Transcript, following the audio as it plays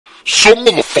So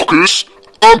motherfuckers,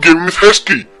 I'm gaming with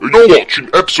Heskey, and you're watching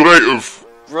episode 8 of...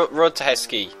 Road to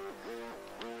Heskey.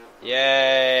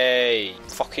 Yay!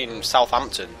 Fucking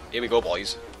Southampton. Here we go,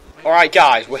 boys. Alright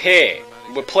guys, we're here.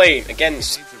 We're playing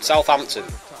against Southampton.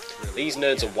 These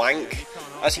nerds are wank.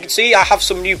 As you can see, I have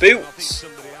some new boots.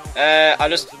 I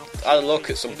just had a look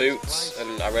at some boots,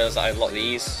 and I realised that I unlocked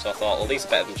these, so I thought, well, these are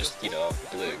better than just, you know,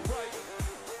 blue.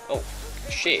 Oh,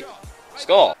 shit.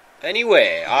 Score.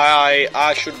 Anyway,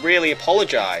 I should really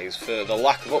apologise for the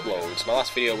lack of uploads. My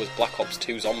last video was Black Ops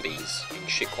 2 Zombies in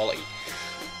shit quality.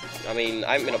 I mean,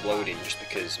 I haven't been uploading just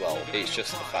because, well, it's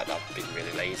just the fact that I've been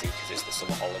really lazy because it's the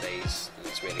summer holidays and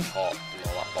it's really hot and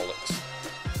all that bollocks.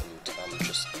 And I'm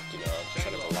just, you know,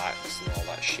 trying to relax and all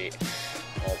that shit.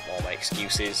 All my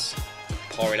excuses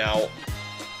pouring out.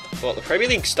 But the Premier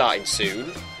League's starting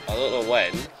soon. I don't know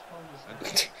when.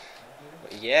 But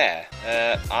yeah,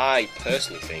 I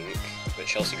personally think that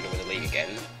Chelsea are going to win the league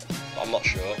again. But I'm not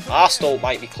sure. Arsenal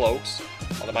might be close,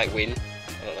 or they might win.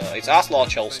 I don't know. It's Arsenal or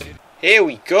Chelsea. Here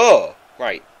we go!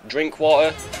 Right, drink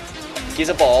water, gives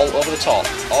a ball over the top,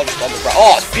 or just on the ground.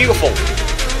 Oh, it's beautiful!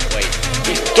 Wait,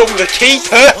 he's done the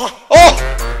keeper! Oh!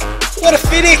 What a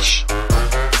finish!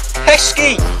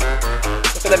 Heskey!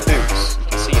 Look at them boots, you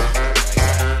can see them.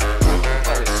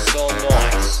 That was so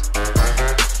nice.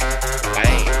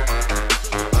 Bang.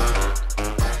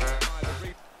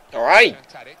 Alright,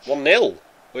 1-0.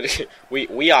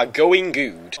 We are going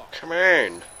good. Come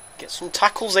on, get some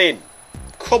tackles in.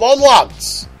 Come on,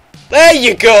 lads! There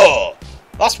you go!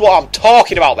 That's what I'm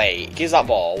talking about, mate. Gives that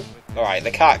ball. Alright,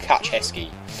 they can't catch Heskey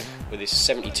with his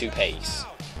 72 pace.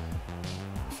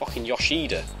 Fucking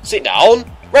Yoshida. Sit down!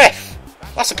 Ref!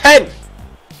 That's a pen!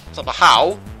 I don't know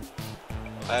how.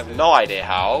 I have no idea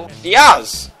how. He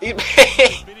has!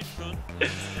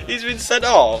 He's been sent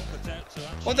off.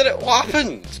 What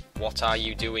happened? What are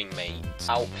you doing, mate?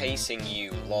 Outpacing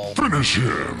you, lol. Finish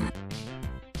him!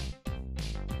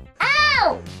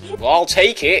 Well, I'll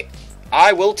take it.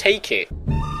 I will take it.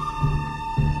 Toppings.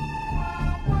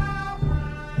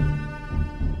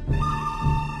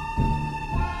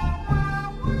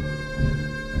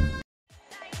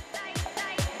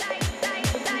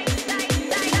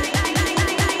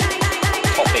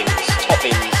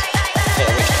 I don't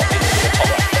know which toppings. The top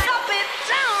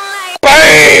right.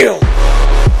 BAM!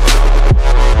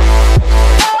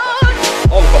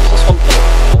 Oh, we've got +1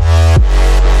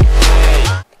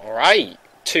 penalty. Alright.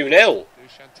 2-0.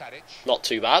 Not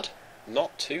too bad.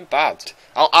 Not too bad.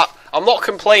 I'm not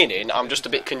complaining. I'm just a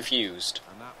bit confused.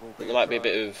 I think there might be a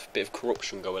bit of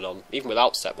corruption going on, even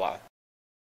without Sepp Blatter.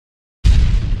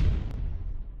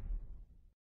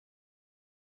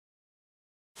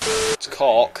 It's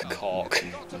Cork.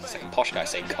 The second posh guy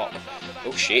saying cock.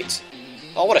 Oh shit.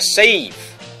 Oh, what a save!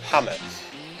 Hammer.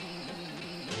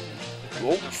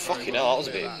 Oh, fucking hell, that was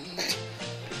a bit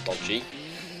dodgy.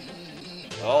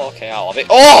 Oh, okay, I'll have it.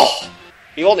 Oh!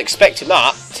 He wasn't expecting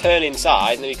that. Turn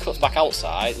inside, and then he cuts back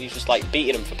outside, and he's just like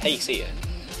beating him for pace here.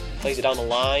 Plays it down the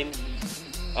line.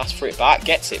 Asks for it back,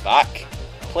 gets it back.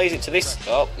 Plays it to this.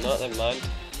 Oh, no, never mind.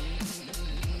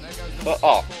 But,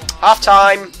 oh, half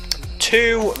time.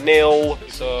 2-0.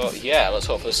 So, yeah, let's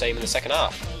hope for the same in the second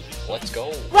half. Let's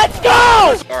go. Let's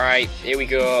go! Alright, here we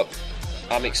go.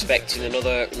 I'm expecting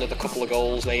another couple of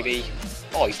goals, maybe.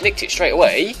 Oh, he's nicked it straight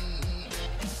away.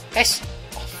 Yes.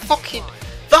 Fucking...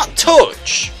 That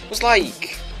touch was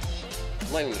like...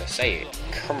 I'm not even going to say it.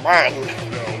 Come on.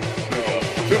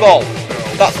 Through ball.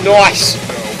 That's nice.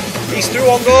 He's through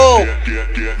on goal.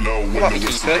 Come on,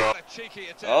 keeper.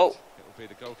 Oh.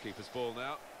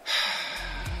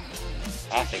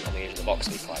 I think on the edge of the box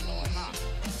will be quite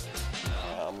nice.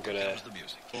 I'm going to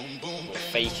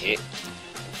fake it.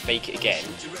 Fake it again.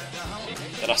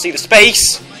 Then I see the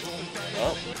space.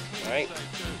 Oh, alright.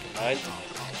 Fine.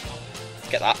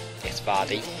 Get that. It's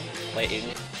Vardy. Play it in.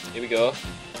 Here we go.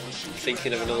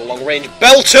 Thinking of another long range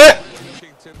belter!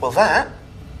 Well, that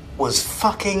was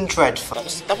fucking dreadful.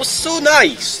 That was so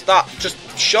nice. That just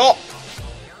shot.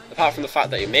 Apart from the fact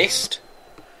that it missed.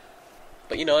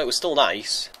 But you know, it was still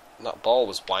nice. And that ball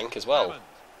was blank as well.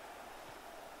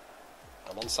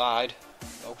 I'm on side.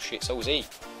 Oh shit, so was he.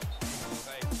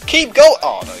 Keep going!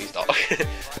 Oh no, he's not. I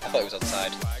thought he was on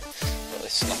side. But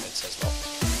this slapping says not.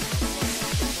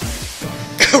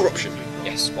 Corruption.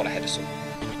 Yes, what a header, son.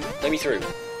 Let me through.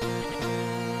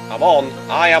 I'm on.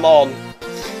 I am on.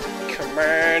 Come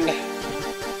on.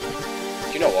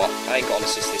 Do you know what? I ain't got an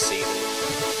assist this season.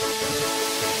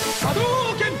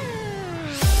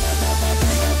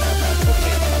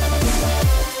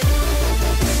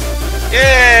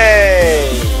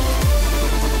 Yay!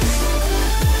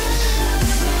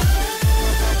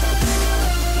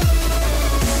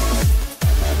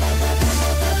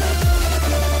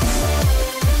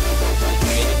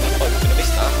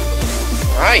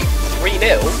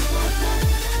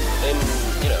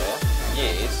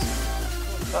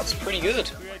 good.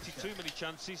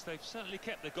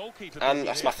 And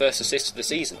that's my first assist of the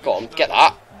season. Go on, get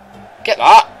that. Get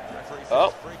that.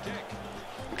 Oh.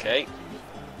 Okay.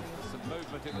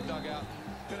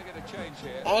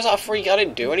 How was that a free? I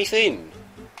didn't do anything.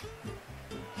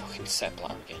 Fucking Sepp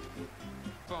Blatter again.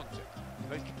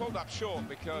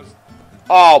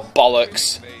 Oh,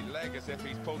 bollocks.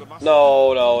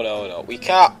 No. We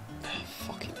can't.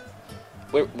 Fucking.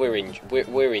 We're injured.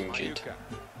 We're injured.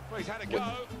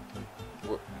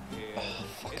 Oh,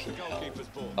 fucking hell.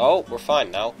 Oh, we're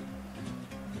fine now.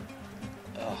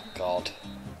 Oh, God.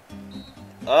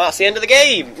 Ah, that's the end of the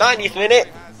game. 90th minute.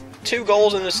 2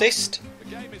 goals and an assist.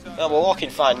 Oh, we're walking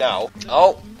fine now.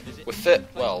 Oh, we're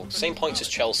well, same points as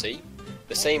Chelsea.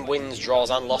 The same wins,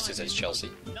 draws and losses as Chelsea.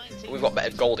 But we've got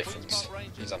better goal difference,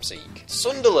 as I'm seeing.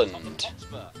 Sunderland.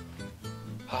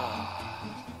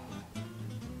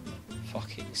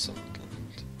 Fucking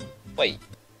Sunderland. Wait.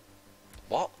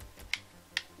 What?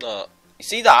 No. You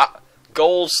see that?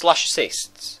 Goals /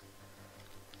 assists.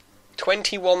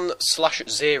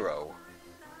 21/0.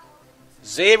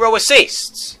 0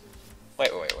 assists!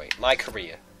 Wait. My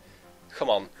career. Come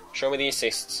on. Show me the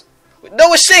assists.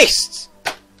 No assists!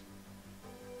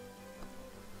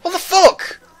 What the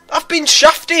fuck? I've been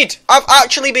shafted! I've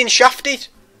actually been shafted!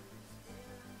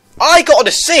 I got an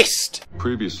assist!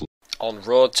 Previously. On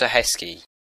road to Heskey.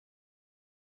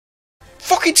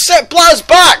 Fucking Sepp Blatter's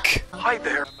back! Hi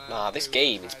there. Nah, this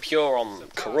game is pure on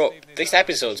corrupt. This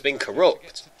episode's been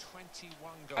corrupt.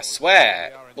 I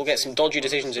swear, we'll get some dodgy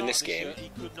decisions in this game.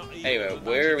 Anyway,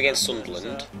 we're against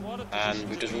Sunderland, and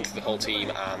we've just run through the whole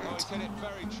team, and...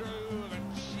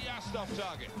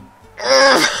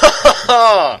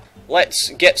 Let's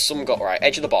get some right,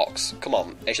 edge of the box. Come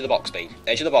on, edge of the box me.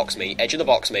 Edge of the box me. Edge of the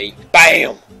box me.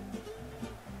 BAM!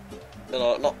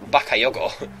 No, not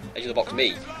Bakayogo. Edge of the box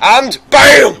me. And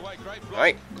BAM!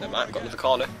 Right, never mind, got another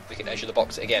corner. We can edge of the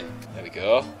box it again. There we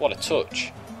go. What a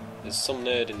touch. There's some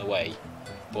nerd in the way.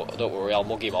 But don't worry, I'll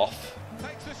mug him off.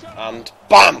 And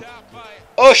BAM!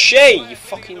 Oh, Shay, you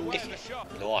fucking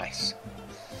dickhead. Nice.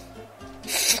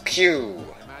 Fuck you.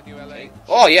 Okay.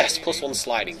 Oh, yes, +1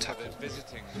 sliding tackle.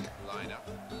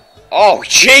 Oh,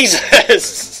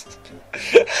 Jesus!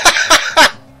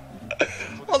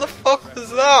 What the fuck was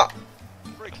that?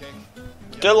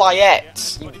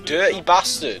 Delayette, you dirty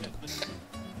bastard.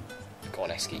 Go on,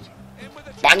 Heskey.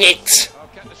 Bang it!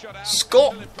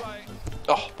 Scott!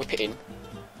 Oh, whip it in.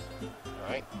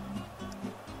 Alright.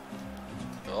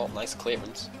 Oh, nice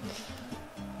clearance.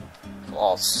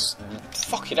 Oh,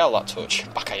 fucking hell, that touch.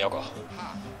 Bakayogo.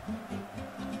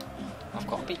 I've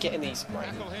got to be getting these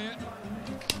right.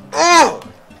 Oh!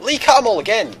 Leak at them all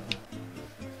again!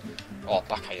 Oh,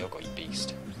 Bakayogo, you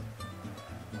beast.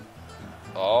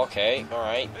 Oh, okay,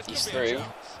 alright. He's through.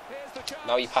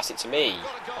 Now you pass it to me.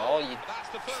 Oh, you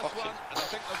fucking...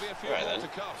 Alright then,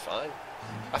 fine.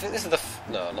 I think this is the...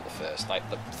 no, not the first. Like,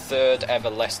 the 3rd ever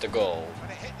Leicester goal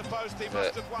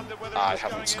that I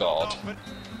haven't scored.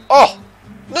 Oh!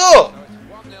 No!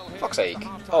 Fuck's sake.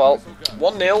 Oh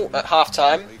well. 1-0 at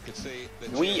half-time.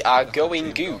 We are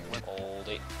going good. Hold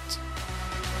it.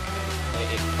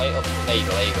 Play it up. There you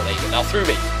go. Now through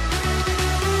me.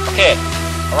 Okay.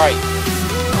 Alright.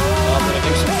 I'm gonna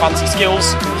do some fancy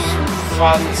skills.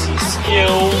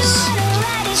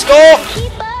 Score!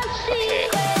 Okay,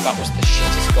 that was the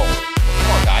shittest goal.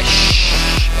 Come on, guys. Shh.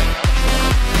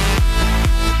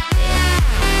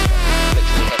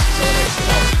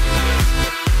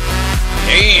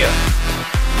 Yeah.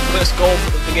 First goal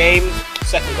for the game.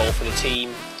 Second goal for the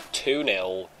team.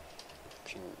 2-0.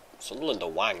 Sunderland are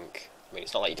wank. I mean,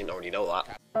 it's not like you didn't already know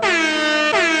that.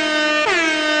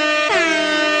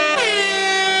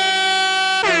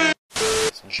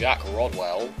 It's Jack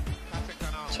Rodwell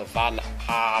to Van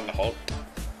Aanholt.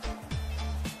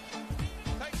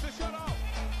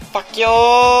 Fuck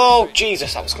you!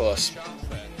 Jesus, that was close.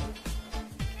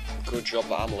 Good job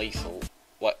that I'm lethal.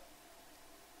 What?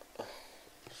 Oh,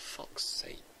 fuck's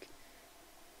sake.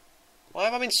 Why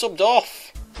have I been subbed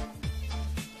off?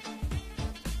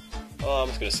 Oh, I'm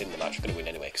just going to sin the match. We're going to win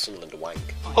anyway, because Sunderland are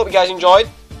wank. Hope you guys enjoyed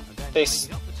this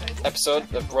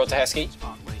episode of Road to Heskey.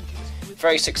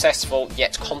 Very successful,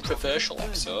 yet controversial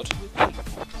episode.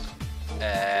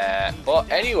 But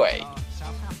anyway,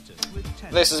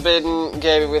 this has been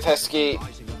Gaming with Heskey,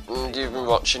 and you've been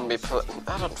watching me put...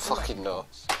 I don't fucking know.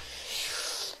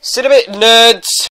 Sit a bit, nerds!